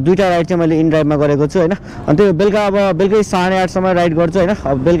 2टा राइड चाहिँ मैले इन ड्राइभमा गरेको छु होइन। अनि त्यो बेलुका अब बेलुकै 8:30 सम्म राइड गर्छु होइन।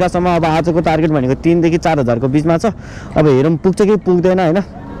 अब बेलुकासम्म अब आजको टार्गेट भनेको 3 देखि 4 हजारको बिचमा छ। अब हेरौँ पुग्छ कि पुग्दैन होइन।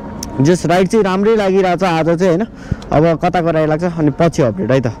 जस राइड चाहिँ राम्रै लागिरहेछ आज चाहिँ होइन। अब कताको राइड लाग्छ अनि पछि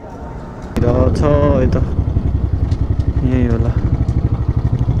अपडेट है त छ है त यही होला।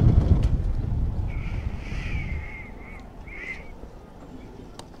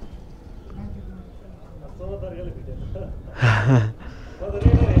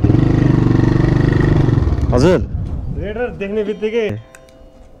 हजुर रेडर देख्ने बित्तिकै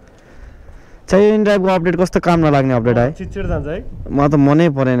चाहिँ इन ड्राइभको अपडेट कस्तो काम नलाग्ने अपडेट आयो चिडचिड जान्छ है। म त मनै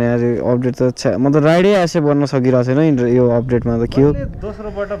परेन यार अपडेट त म त राइडै एसे बन्न सकिरहेको छैन यो अपडेटमा त के हो।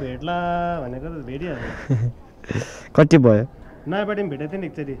 दोस्रोपल्ट भेट्ला भनेको त भेटिहाल्यो। कति भयो नयाँबाटी पनि भेटेको थिएँ नि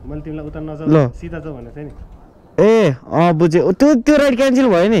एकचोटि मैले तिमीलाई उता नजाऊ सिधा जाऊ भनेको थिएँ नि। ए बुझेँ त्यो राइड क्यान्सल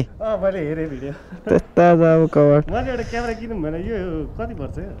भयो नि। मैले हेरेँ भिडियो त्यस्ता अब कभर मैले एउटा क्यामेरा किनौँ भने यो कति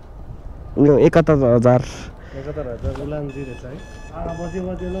पर्छ यो 71,000 71,000 उलान्जी रहेछ है। बज्यो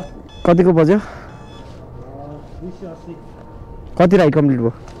बज्यो ल कतिको बज्यो 280 कति राइड कम्प्लिट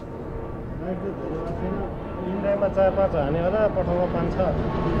भयो राइड त धेरै भएको छैन। इन्डियामा 4-5 हाने होला पठाउमा 5-6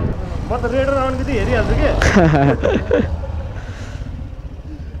 म त रेडर आउने बित्तिकै हेरिहाल्छु कि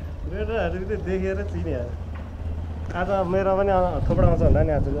रेडर हाल्ने बित्तिकै देखेर चिनिहाल्यो। आज मेरो पनि थोपडा आउँछ होला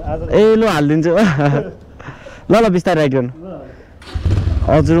नि आज ए ल हालिदिन्छु ल ल बिस्तारै राइड गर्नु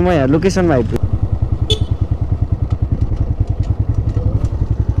हजुर। म यहाँ लोकेसनमा आइपुग्छु।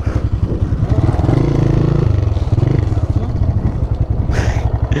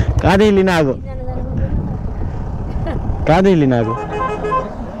 कहाँदेखि लिन आएको कहाँदेखि लिन आएको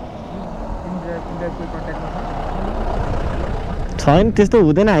छैन त्यस्तो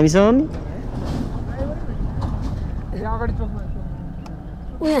हुँदैन हामीसँग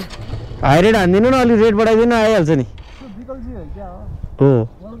हाई रेट हानिदिनु न अलिक रेट बढाइदिनु आइहाल्छ नि हो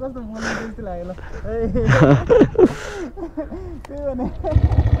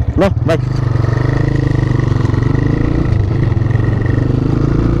ल बाई।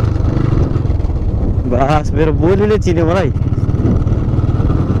 बस मेरो बोलीले चिन्यो मलाई।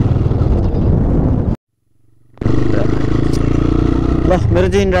 ल मेरो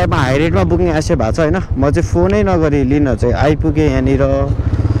चाहिँ इन्ड्राइभमा हाई रेटमा बुकिङ एसे भएको छ होइन। म चाहिँ फोनै नगरी लिन चाहिँ आइपुगेँ यहाँनिर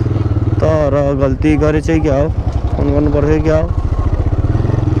तर गल्ती गरेँ चाहिँ क्या हो फोन गर्नु पर्थ्यो क्या हो।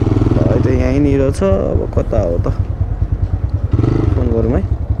 अहिले त यहीँनिर छ अब कता हो त फोन गरौँ है।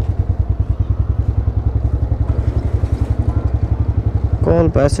 कल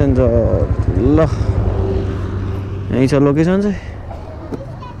प्यासेन्जर ल यहीँ छ लोकेसन चाहिँ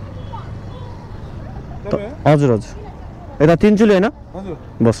हजुर हजुर यता तिनचुले होइन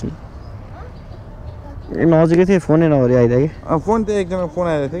बस्नु ए नजिकै थिएँ फोनै नगरी आइदियो कि फोन त एकजना फोन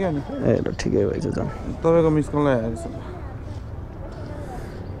आएको थियो क्या नि ए ल ठिकै भएछ जाउँ तपाईँको मिस कललाई आएछ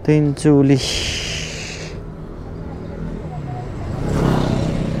तिनचुली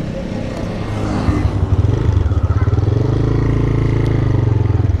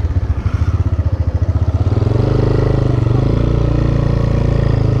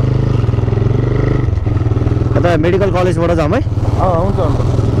यता मेडिकल कलेजबाट जाउँ है। हुन्छ हुन्छ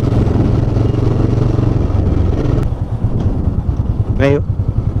यही हो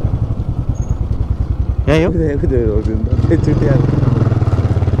यही हो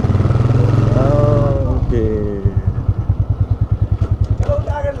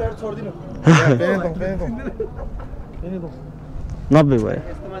नब्बे भयो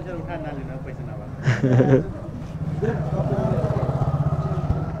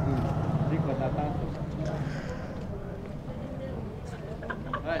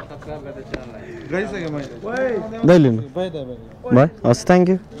लिनु भयो हस् थ्याङ्क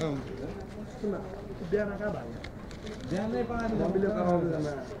यू।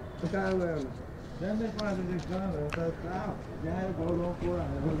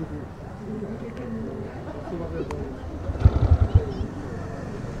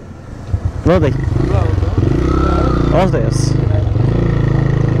 ल दाइ हस् दाइ हस्।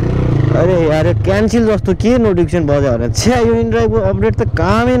 अरे यार क्यान्सल जस्तो के नोटिफिकेसन बज्यो भने छ्या यो इनड्राइभको अपडेट त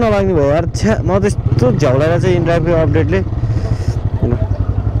कामै नलाग्ने भयो यार छ्या। म त यस्तो झौलाएर चाहिँ इनड्राइभको अपडेटले होइन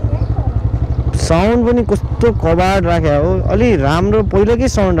साउन्ड पनि कस्तो कबाड राख्या हो अलि राम्रो पहिलाकै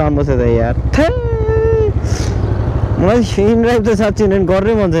साउन्ड राम्रो थियो त यार मलाई इन ड्राइभ त साँच्ची नै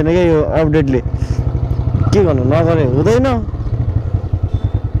गर्नै मन छैन क्या यो अपडेटले के गर्नु नगरे हुँदैन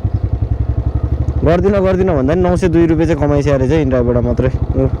गर्दिनँ भन्दा नि 902 रुपियाँ चाहिँ कमाइसकेको रहेछ इन ड्राइभबाट मात्रै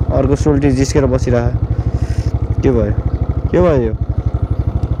अर्को सोल्टी जिस्केर बसिरहेको के भयो यो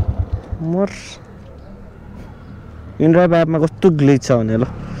मर इन ड्राइभ एपमा कस्तो ग्लिच छ भने ल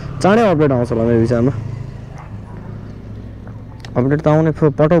चाँडै अपडेट आउँछ होला मेरो विचारमा अपडेट त आउने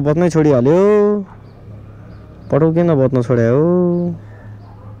पटाउ बत्नै छोडिहाल्यो पटाउ किन बत्न छोड्यो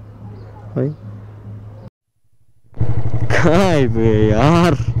है कहाँ आइपुग्यो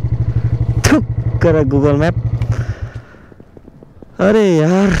यार ठुक्कर गुगल म्याप अरे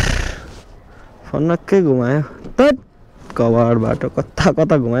यार फन्नक्कै घुमायो तट कभार बाटो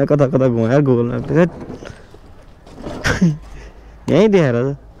कता घुमायो कता घुमायो गुगल म्यापले यहीँ देखाएर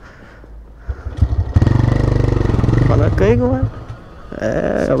फन्नक्कै घुमायो ए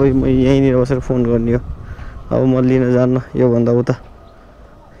अब म यहीँनिर बसेर फोन गर्ने हो अब म लिन जान्न योभन्दा उता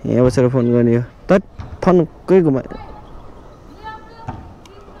यहाँ बसेर फोन गर्ने हो तट फन्नक्कै घुमायो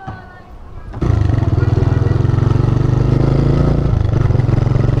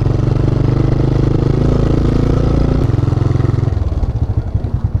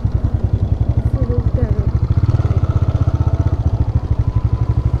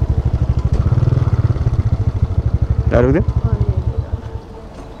रुक दे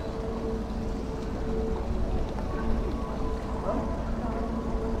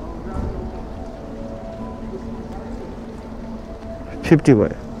 $50 भयो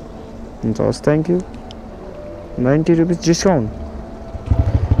हुन्छ हस् thank you 90 rupees discount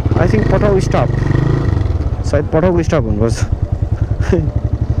I think पठाउ स्टप सायद पठाउको स्टप हुनुपर्छ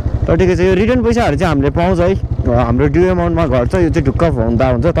तर ठिकै छ यो रिटर्न पैसाहरू चाहिँ हामीले पाउँछ है हाम्रो ड्यु एमाउन्टमा घट्छ यो चाहिँ ढुक्क हुँदा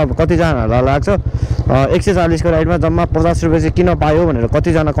हुन्छ तपाईँ कतिजनाहरूलाई लाग्छ 140 को राइडमा जम्मा 50 रुपियाँ चाहिँ किन पायो भनेर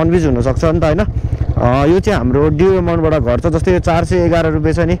कतिजना कन्फ्युज हुनसक्छ नि त होइन यो चाहिँ हाम्रो ड्यु एमाउन्टबाट घट्छ जस्तै यो 411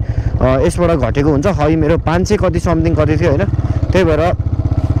 रुपियाँ छ नि यसबाट घटेको हुन्छ खै मेरो 500 कति समथिङ कति थियो होइन त्यही भएर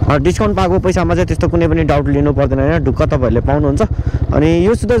डिस्काउन्ट पाएको पैसामा चाहिँ त्यस्तो कुनै पनि डाउट लिनु पर्दैन होइन ढुक्क तपाईँहरूले पाउनुहुन्छ अनि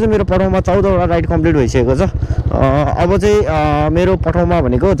यो सुधा चाहिँ मेरो पठाउमा 14वटा राइड कम्प्लिट भइसकेको छ अब चाहिँ मेरो पठाउमा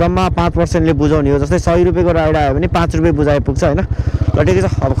भनेको जम्मा 5%ले बुझाउने हो जस्तै 100 रुपियाँको राइड आयो भने 5 रुपियाँ बुझाए पुग्छ होइन ल ठिकै छ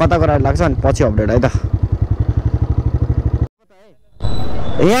अब कताको राइड लाग्छ अनि पछि अपडेट है त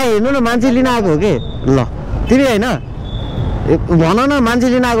यहाँ हेर्नु न मान्छे लिन आएको हो कि ल तिमी होइन भन न मान्छे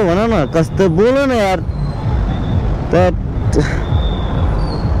लिन आएको भन न कस्तो बोलो न यार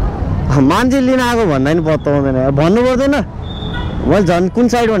मान्छे लिन आएको भन्दा नि पत्ता आउँदैन यार भन्नु पर्दैन मैले झन् कुन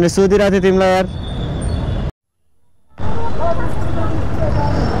साइड भनेर सोधिरहेको थिएँ तिमीलाई यार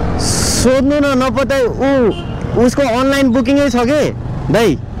सोध्नु न नपत्याइ उसको अनलाइन बुकिङै छ कि दाइ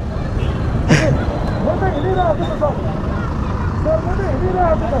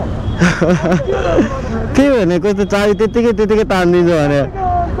के भनेको त चाबी त्यतिकै तानिदिन्छ भने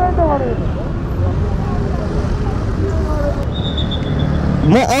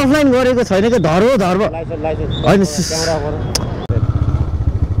म अफलाइन गरेको छैन कि धर्म होइन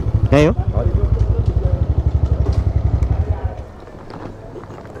यही हो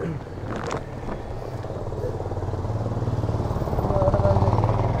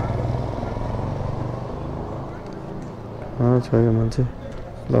छ यो मान्छे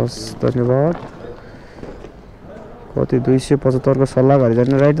लस धन्यवाद कति 275 को सल्लाह गरी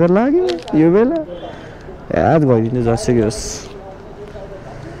जाने राइड त लाग्यो यो बेला याद गरिदिनु जसै होस्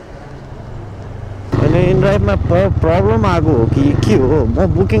अनि इन ड्राइभमा प्रब्लम आएको हो कि के हो म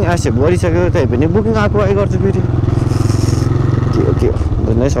बुकिङ एक्सेप्ट गरिसकेको थिएँ भने बुकिङ आएको आइ गर्छु फेरि के हो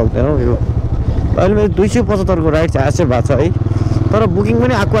भन्नै सक्दैनौ यो अहिले मेरो 275 को राइड चाहिँ एक्सेप्ट भएको छ है तर बुकिङ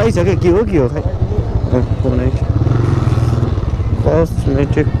पनि आएको आइसक्यो के हो खै कुनै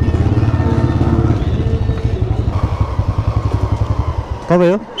कस्मेटिक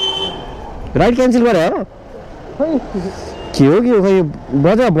तपाईँ हो राइड क्यान्सल गरे हो के हो खै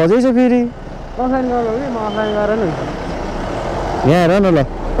बजाइछ फेरि अफलाइन गर्नु कि म अफलाइन गरेर नि यहाँ हेर न ल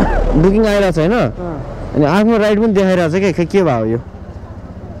बुकिङ आइरहेको छ होइन अनि आफ्नो राइड पनि देखाइरहेको छ कि खै के भयो यो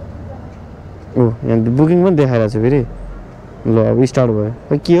यहाँ बुकिङ पनि देखाइरहेको छ फेरि ल अब स्टार्ट भयो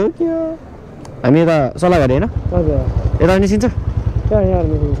खै के हो हामी यता सल्लाह गरे होइन यता निस्किन्छ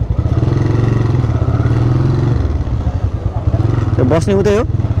बस्ने उतै हो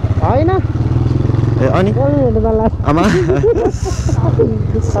होइन ए अनि आमा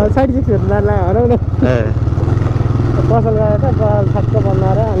साइड सिक्सहरू हराउ न ए पसल गएर त ठ्याक्क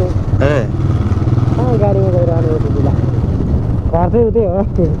बनाएर अनि ए गाडीमा गइरहनु बेला घर चाहिँ उतै हो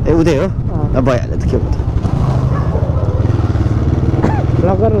ए उतै हो भइहाल्यो त के हो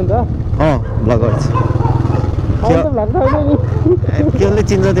ब्लग गर्नुहुन्छ ब्लग गर्छु केले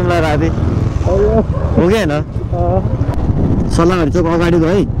चिन्छ तिमीलाई राति हो कि होइन सल्लाहहरू चोक अगाडिको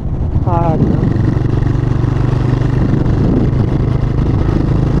है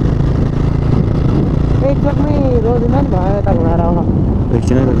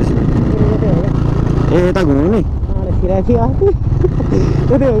एकछिन है ए यता घुमाउ नि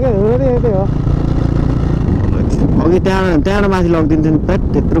अघि त्यहाँबाट माथि लगिदिन्थ्यो नि पेट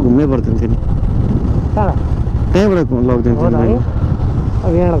त्यत्रो घुम्नै पर्दैन थियो नि त्यहाँबाट लगिदिन्थ्यो नि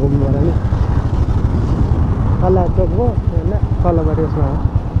अब यहाँ घुम्नु पर्यो नि तल्ला चोक भयो तल्लोबाट यसमा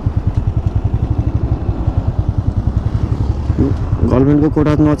गर्लफ्रेन्डको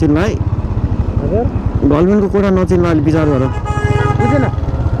कोठा नचिन्नु है हजुर गर्लफ्रेन्डको कोठा नचिन्नु अहिले विचार गर बुझेन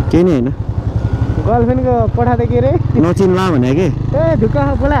केही नै होइन गर्लफ्रेन्डको कोठा त के रे नचिन्ला भने कि ए ढुक्क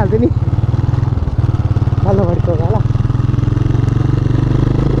बोलाइहाल्थ्यो नि तल्लोबाट चोक होला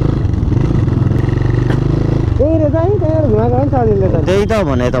त्यही रहेछ है त्यहाँ घुमाएको पनि सजिलो छ त्यही त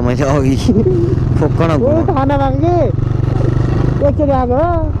भने त मैले अघि फोक्क न खाना भएको कि एकचोटि आएको हो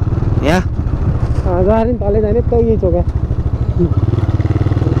यहाँ गएर नि तलै जाने त्यही चोक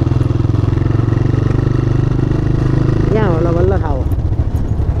यहाँ होला बल्ल थाहा हो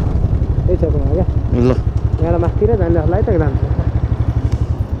त्यही चोकमा क्या ल यहाँ माथितिर जाने होला है त जान्छ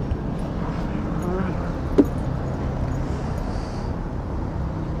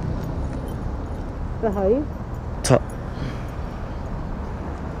है छ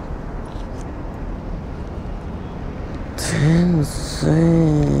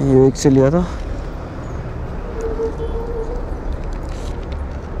यो 1 लियो त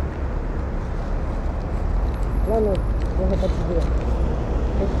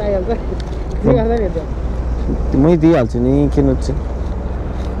मै दिइहाल्छु नि किन चाहिँ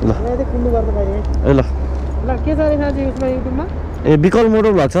ल ए ल के छ अरे साँच्चै उसमा युट्युबमा ए बिकल मोटो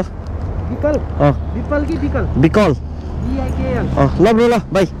भ्लग छ विकल विपल कि विकल बिकल बिआइकेएल ल ब्रो ल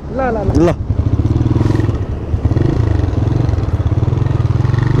बाई ल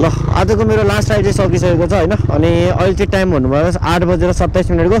आजको मेरो लास्ट राइड चाहिँ सकिसकेको छ होइन अनि अहिले चाहिँ टाइम भन्नुभयो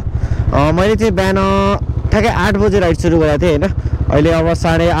 8:27 मैले चाहिँ बिहान ठ्याक्कै 8 बजे राइड सुरु गरेको थिएँ होइन अहिले अब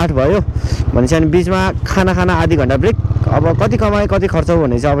 8:30 भयो भनेपछि अनि बिचमा खाना आधी घन्टा ब्रेक अब कति कमाएँ कति खर्च हो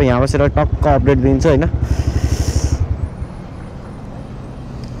भने चाहिँ अब यहाँ बसेर टक्क अपडेट दिन्छु होइन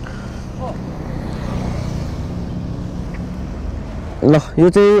ल यो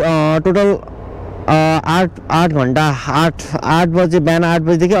चाहिँ टोटल 8 घन्टा 8 बजे बिहान 8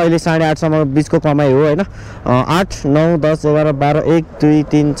 बजेदेखि अहिले 8:30 सम्म बिचको कमाइ हो होइन 8 9 10 11 12 1 2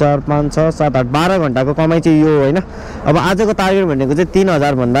 3 4 5 6 7 8 12 घन्टाको कमाइ चाहिँ यो होइन अब आजको टार्गेट भनेको चाहिँ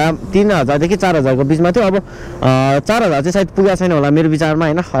 3,000 देखि 4,000 को बिचमा थियो अब 4,000 चाहिँ सायद पुगेको छैन होला मेरो विचारमा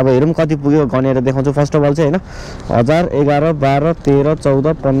होइन अब हेरौँ कति पुग्यो गनेर देखाउँछु फर्स्ट अफ अल चाहिँ होइन 1000 11 12 13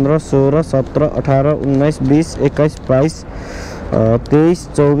 14 15 16 17 18 19 20 21 22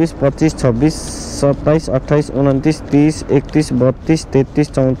 23 24 25 26 27 28 29 30 31 32 33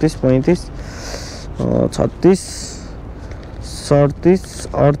 34 35 36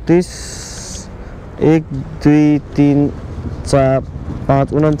 37 38 1 2 3 4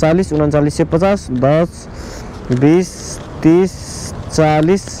 5 39 49 50 10 20 30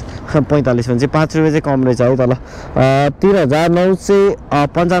 40 45 भने चाहिँ 5 रुपियाँ चाहिँ कम रहेछ है तल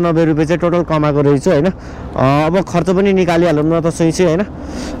 3,995 रुपियाँ चाहिँ टोटल कमाएको रहेछु होइन अब खर्च पनि निकालिहालौँ न त सोची होइन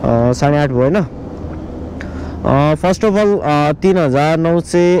 8:30 भयो होइन फर्स्ट अफ अल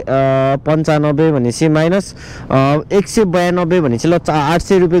 3,995 भनेपछि माइनस 192 भनेपछि ल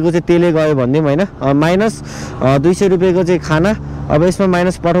 800 रुपियाँको चाहिँ तेलै गयो भनिदिउँ होइन माइनस 200 रुपियाँको चाहिँ खाना अब यसमा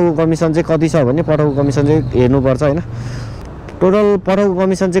माइनस पठाउको कमिसन चाहिँ कति छ भने पठाउको कमिसन चाहिँ हेर्नुपर्छ होइन टोटल पठाउको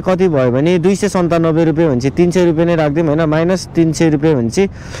कमिसन चाहिँ कति भयो भने 297 रुपियाँ भनेपछि 300 रुपियाँ नै राखिदिउँ होइन माइनस 300 रुपियाँ भनेपछि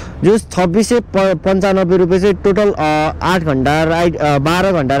जो 2695 रुपियाँ चाहिँ टोटल 8 घन्टा राइड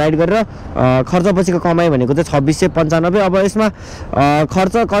 12 घन्टा राइड गरेर खर्चपछिको कमाइ भनेको चाहिँ 2695 अब यसमा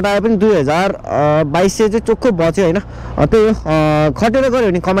खर्च कटाए पनि 2200 चाहिँ चोखो बच्यो होइन त्यही हो खटेर गऱ्यो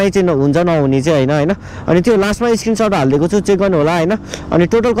भने कमाइ चाहिँ हुन्छ नहुने चाहिँ होइन अनि त्यो लास्टमा स्क्रिनसट हालिदिएको छु चेक गर्नु होला होइन अनि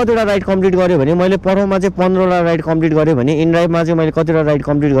टोटल कतिवटा राइड कम्प्लिट गरेँ भने मैले पठाउमा चाहिँ 15वटा राइड कम्प्लिट गरेँ भने इन ड्राइभमा चाहिँ मैले कतिवटा राइड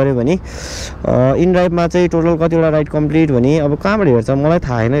कम्प्लिट गरेँ भने इन ड्राइभमा चाहिँ टोटल कतिवटा राइड कम्प्लिट भने अब कहाँबाट हेर्छ मलाई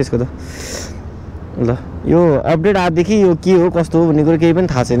थाहा छैन यसको त ल यो अपडेट आजदेखि यो के हो कस्तो हो भन्ने कुरो केही पनि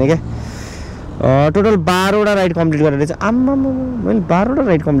थाहा छैन क्या टोटल 12वटा राइड कम्प्लिट गरेर चाहिँ आम्मा मैले 12वटा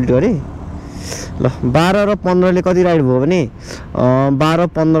राइड कम्प्लिट गरेँ ल 12 र 15ले कति राइड भयो भने 12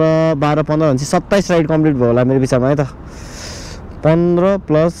 15 भनेपछि 27 राइड कम्प्लिट भयो होला मेरो विचारमा है त 15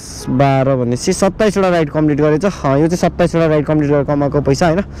 + 12 भनेपछि 27वटा राइड कम्प्लिट गरेछ। यो चाहिँ 27वटा राइड कम्प्लिट गरेर कमाएको पैसा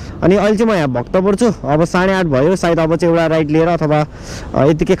होइन। अनि अहिले चाहिँ म यहाँ भक्तपुर छु। अब 8:30 भयो, सायद अब चाहिँ एउटा राइड लिएर अथवा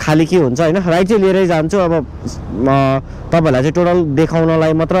यतिकै खाली के हुन्छ होइन, राइड चाहिँ लिएरै जान्छु। अब तपाईँहरूलाई चाहिँ टोटल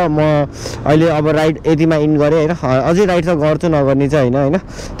देखाउनलाई मात्र म अहिले अब राइड यतिमा इन गरेँ होइन। अझै राइड त गर्छु, नगर्ने चाहिँ होइन।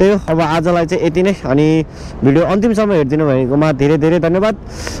 त्यही हो, अब आजलाई चाहिँ यति नै। अनि भिडियो अन्तिमसम्म हेरिदिनु भएकोमा धेरै धेरै धन्यवाद।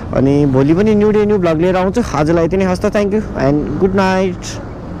 अनि भोलि पनि न्यू डे न्यू भ्लग लिएर आउँछु। आजलाई यति नै। हस् त, thank you and good night.